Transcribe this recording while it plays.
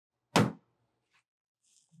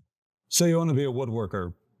So you want to be a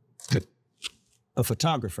woodworker, a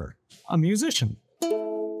photographer, a musician,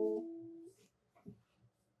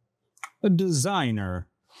 a designer,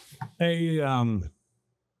 a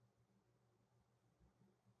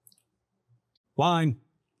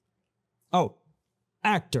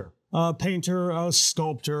actor, a painter, a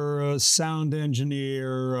sculptor, a sound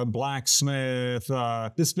engineer, a blacksmith.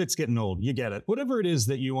 This bit's getting old, you get it. Whatever it is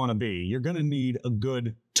that you want to be, you're going to need a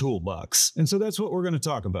good toolbox. And so that's what we're going to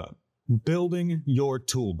talk about. Building your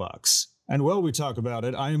toolbox. And while we talk about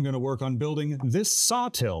it, I am going to work on building this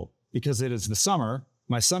sawtill because it is the summer,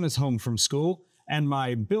 my son is home from school, and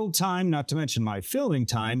my build time, not to mention my filming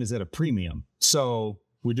time, is at a premium. So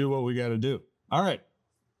we do what we got to do. All right,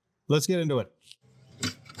 let's get into it.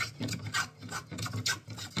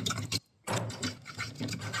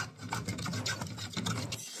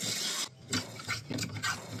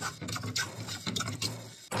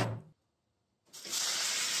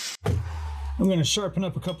 I'm going to sharpen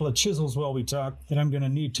up a couple of chisels while we talk that I'm going to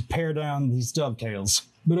need to pare down these dovetails.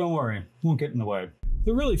 But don't worry, won't get in the way.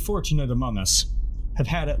 The really fortunate among us have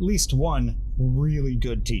had at least one really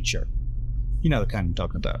good teacher. You know the kind I'm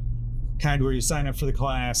talking about. Kind where you sign up for the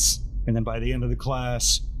class, and then by the end of the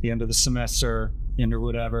class, the end of the semester, end or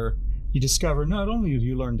whatever, you discover not only have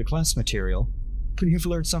you learned the class material, but you've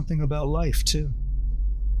learned something about life too.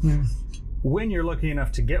 When you're lucky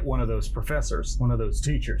enough to get one of those professors, one of those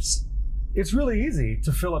teachers, it's really easy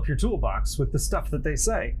to fill up your toolbox with the stuff that they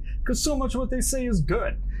say, because so much of what they say is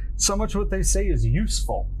good. So much of what they say is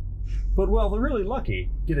useful. But well, they're really lucky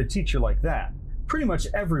to get a teacher like that. Pretty much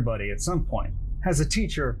everybody at some point has a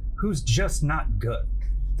teacher who's just not good.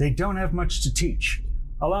 They don't have much to teach.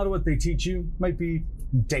 A lot of what they teach you might be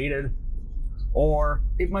dated, or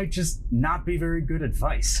it might just not be very good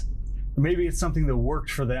advice. Or maybe it's something that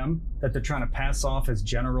worked for them that they're trying to pass off as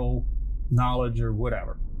general knowledge or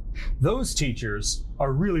whatever. Those teachers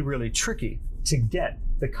are really, really tricky to get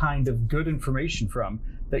the kind of good information from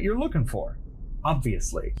that you're looking for,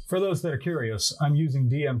 obviously. For those that are curious, I'm using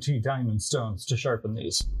DMT diamond stones to sharpen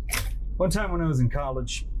these. One time when I was in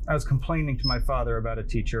college, I was complaining to my father about a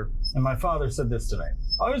teacher, and my father said this to me.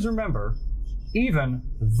 Always remember, even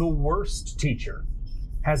the worst teacher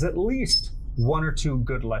has at least one or two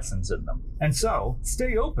good lessons in them. And so,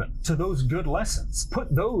 stay open to those good lessons.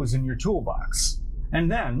 Put those in your toolbox. And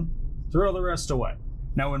then throw the rest away.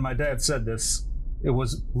 Now, when my dad said this, it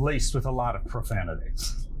was laced with a lot of profanity.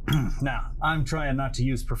 Now, I'm trying not to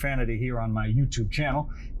use profanity here on my YouTube channel,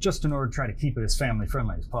 just in order to try to keep it as family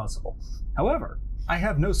friendly as possible. However, I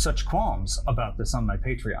have no such qualms about this on my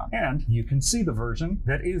Patreon, and you can see the version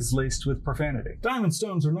that is laced with profanity. Diamond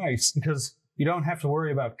stones are nice because you don't have to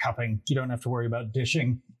worry about cupping, you don't have to worry about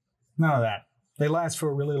dishing, none of that. They last for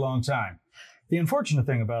a really long time. The unfortunate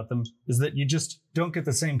thing about them is that you just don't get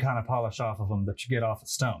the same kind of polish off of them that you get off of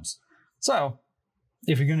stones. So,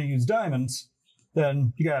 if you're going to use diamonds,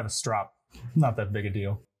 then you gotta have a strop. Not that big a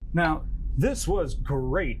deal. Now, this was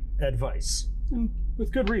great advice, and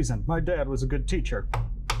with good reason. My dad was a good teacher.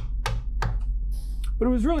 But it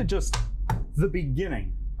was really just the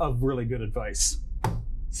beginning of really good advice.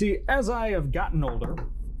 See, as I have gotten older,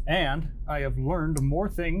 and I have learned more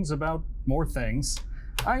things about more things,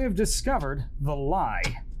 I have discovered the lie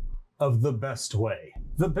of the best way.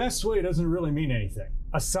 The best way doesn't really mean anything,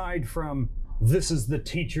 aside from this is the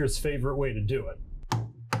teacher's favorite way to do it.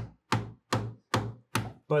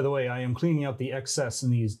 By the way, I am cleaning out the excess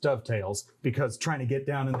in these dovetails because trying to get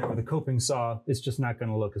down in there with a coping saw is just not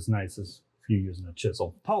going to look as nice as if you're using a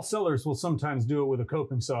chisel. Paul Sellers will sometimes do it with a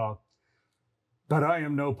coping saw, but I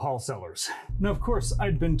am no Paul Sellers. Now, of course,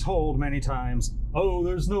 I'd been told many times, oh,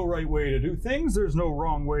 there's no right way to do things, there's no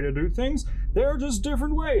wrong way to do things, there are just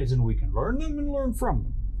different ways, and we can learn them and learn from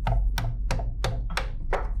them.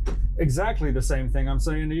 Exactly the same thing I'm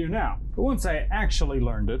saying to you now. But once I actually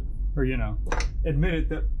learned it, or admitted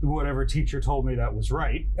that whatever teacher told me that was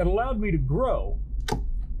right, it allowed me to grow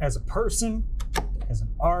as a person, as an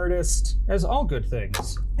artist, as all good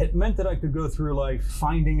things. It meant that I could go through life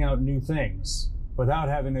finding out new things without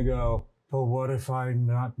having to go, but what if I'm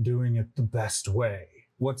not doing it the best way?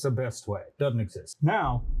 What's the best way? Doesn't exist.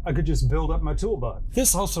 Now, I could just build up my toolbox.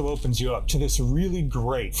 This also opens you up to this really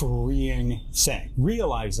great freeing thing.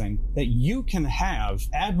 Realizing that you can have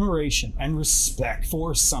admiration and respect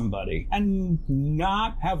for somebody and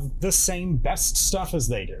not have the same best stuff as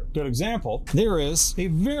they do. Good example, there is a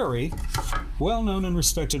very well-known and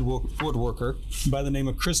respected woodworker by the name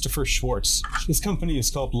of Christopher Schwartz. His company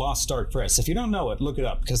is called Lost Art Press. If you don't know it, look it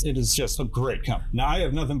up because it is just a great company. Now, I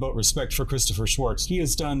have nothing but respect for Christopher Schwartz. He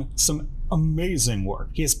has done some amazing work.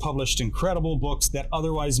 He has published incredible books that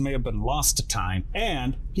otherwise may have been lost to time,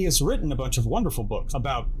 and he has written a bunch of wonderful books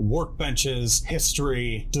about workbenches,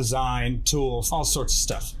 history, design, tools, all sorts of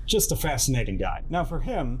stuff. Just a fascinating guy. Now for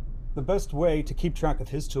him, the best way to keep track of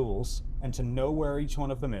his tools and to know where each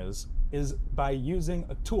one of them is by using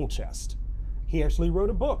a tool chest. He actually wrote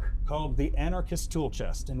a book called The Anarchist Tool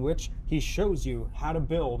Chest, in which he shows you how to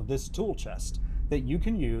build this tool chest that you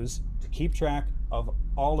can use to keep track of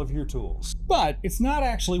all of your tools. But it's not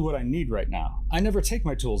actually what I need right now. I never take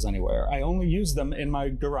my tools anywhere. I only use them in my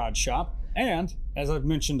garage shop. And, as I've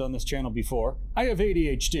mentioned on this channel before, I have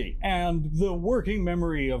ADHD and the working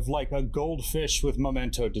memory of like a goldfish with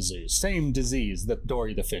memento disease, same disease that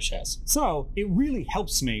Dory the fish has. So it really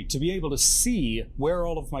helps me to be able to see where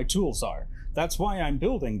all of my tools are. That's why I'm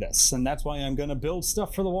building this, and that's why I'm gonna build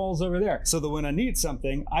stuff for the walls over there, so that when I need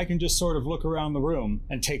something, I can just sort of look around the room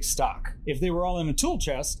and take stock. If they were all in a tool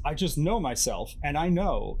chest, I just know myself, and I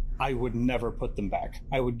know I would never put them back.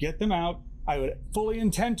 I would get them out, I would fully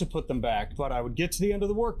intend to put them back, but I would get to the end of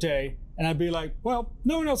the workday, and I'd be like, well,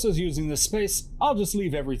 no one else is using this space, I'll just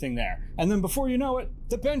leave everything there. And then before you know it,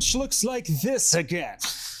 the bench looks like this again.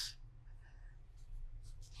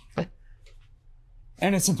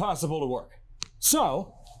 And it's impossible to work.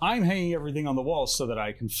 So I'm hanging everything on the walls so that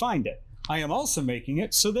I can find it. I am also making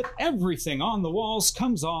it so that everything on the walls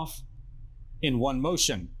comes off in one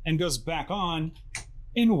motion and goes back on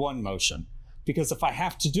in one motion. Because if I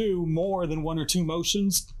have to do more than one or two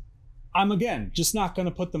motions, I'm again just not going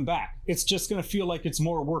to put them back. It's just going to feel like it's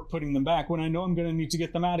more work putting them back when I know I'm going to need to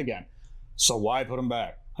get them out again. So why put them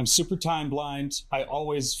back? I'm super time blind. I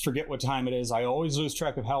always forget what time it is. I always lose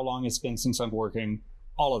track of how long it's been since I'm working.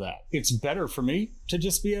 All of that. It's better for me to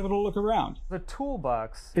just be able to look around. The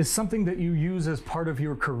toolbox is something that you use as part of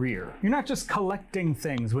your career. You're not just collecting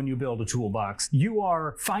things when you build a toolbox. You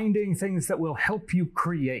are finding things that will help you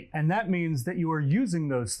create. And that means that you are using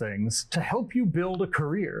those things to help you build a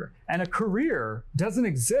career. And a career doesn't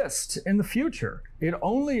exist in the future. It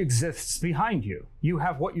only exists behind you. You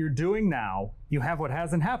have what you're doing now, you have what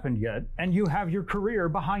hasn't happened yet, and you have your career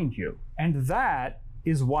behind you. And that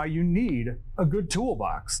is why you need a good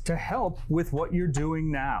toolbox to help with what you're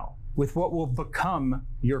doing now, with what will become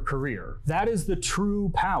your career. That is the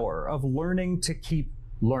true power of learning to keep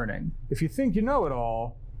learning. If you think you know it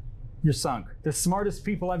all, you're sunk. The smartest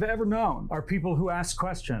people I've ever known are people who ask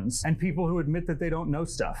questions and people who admit that they don't know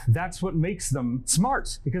stuff. That's what makes them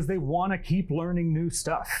smart, because they want to keep learning new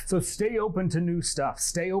stuff. So stay open to new stuff.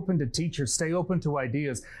 Stay open to teachers. Stay open to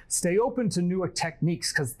ideas. Stay open to new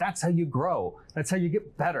techniques, because that's how you grow. That's how you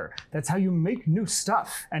get better. That's how you make new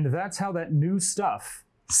stuff. And that's how that new stuff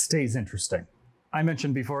stays interesting. I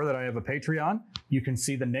mentioned before that I have a Patreon. You can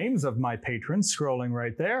see the names of my patrons scrolling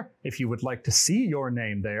right there. If you would like to see your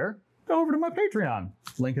name there, go over to my Patreon,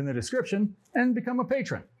 link in the description, and become a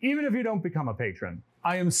patron. Even if you don't become a patron,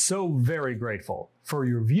 I am so very grateful for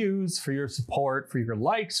your views, for your support, for your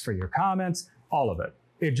likes, for your comments, all of it.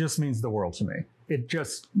 It just means the world to me. It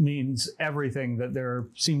just means everything that there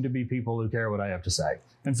seem to be people who care what I have to say.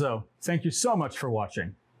 And so, thank you so much for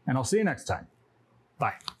watching, and I'll see you next time.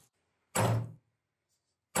 Bye.